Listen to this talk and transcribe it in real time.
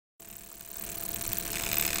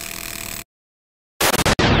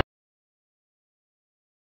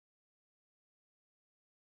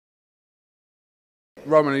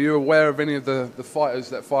Roman, are you aware of any of the fighters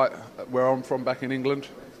that fight where I'm from back in England?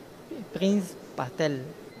 Prince Patel.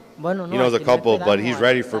 Bueno, He no, knows a al primer couple, but pedamo, he's al-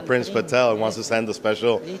 ready for al Prince Patel and wants to send a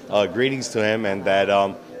special greetings to him, and that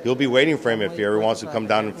he'll be waiting for him if he ever wants to come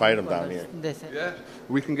down and fight him down here. Yeah,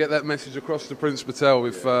 we can get that message across to Prince Patel.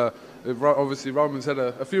 If obviously Roman's had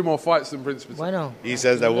a few more fights than Prince Patel. Bueno, He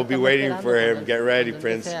says that we'll be estamos waiting esperando for him. cuando- Get ready, cuando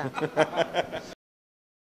Prince. sea.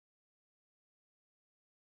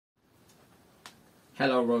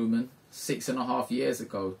 Hello, Roman. 6.5 years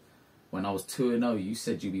ago, when I was 2-0, you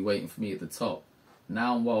said you'd be waiting for me at the top.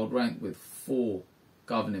 Now I'm world ranked with 4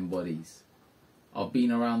 governing bodies. I've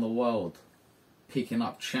been around the world, picking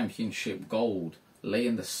up championship gold,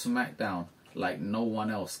 laying the smackdown like no one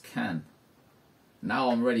else can. Now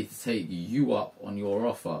I'm ready to take you up on your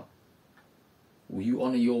offer. Will you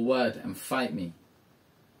honour your word and fight me?